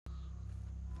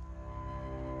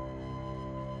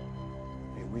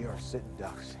We are sitting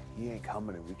ducks. He ain't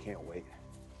coming and we can't wait.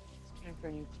 It's time for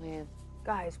a new plan.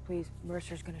 Guys, please,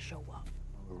 Mercer's gonna show up.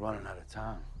 We're running out of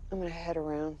time. I'm gonna head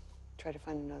around, try to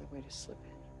find another way to slip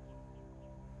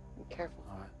in. Be careful.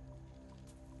 All right.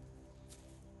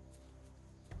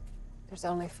 There's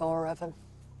only 4 of them.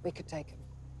 We could take them.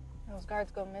 Those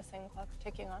guards go missing, clock's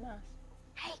ticking on us.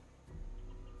 Hey!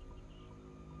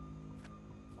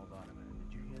 Hold on a minute.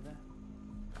 Did you hear that?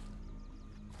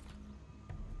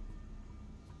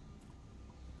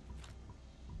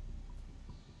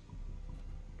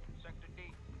 Sector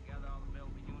D, gather all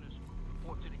available units.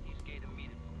 Report to the East Gate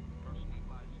immediately. First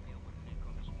advised to deal with an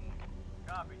income this morning.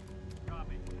 Copy.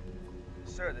 Copy.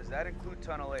 Sir, does that include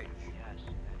Tunnel H? Yes,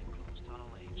 that includes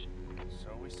Tunnel H. So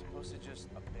are we supposed to just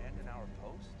abandon our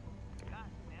post? God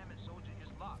damn it, soldier,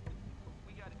 it's locked.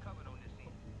 We got it covered on this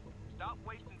end. Stop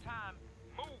wasting time.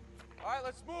 Move! All right,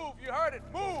 let's move. You heard it.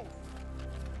 Move!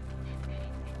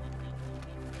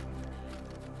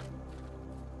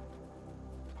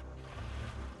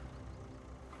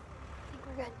 I think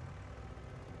we're good.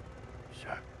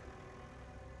 Sure.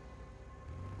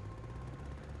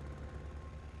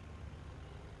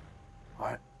 All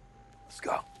right, let's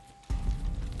go.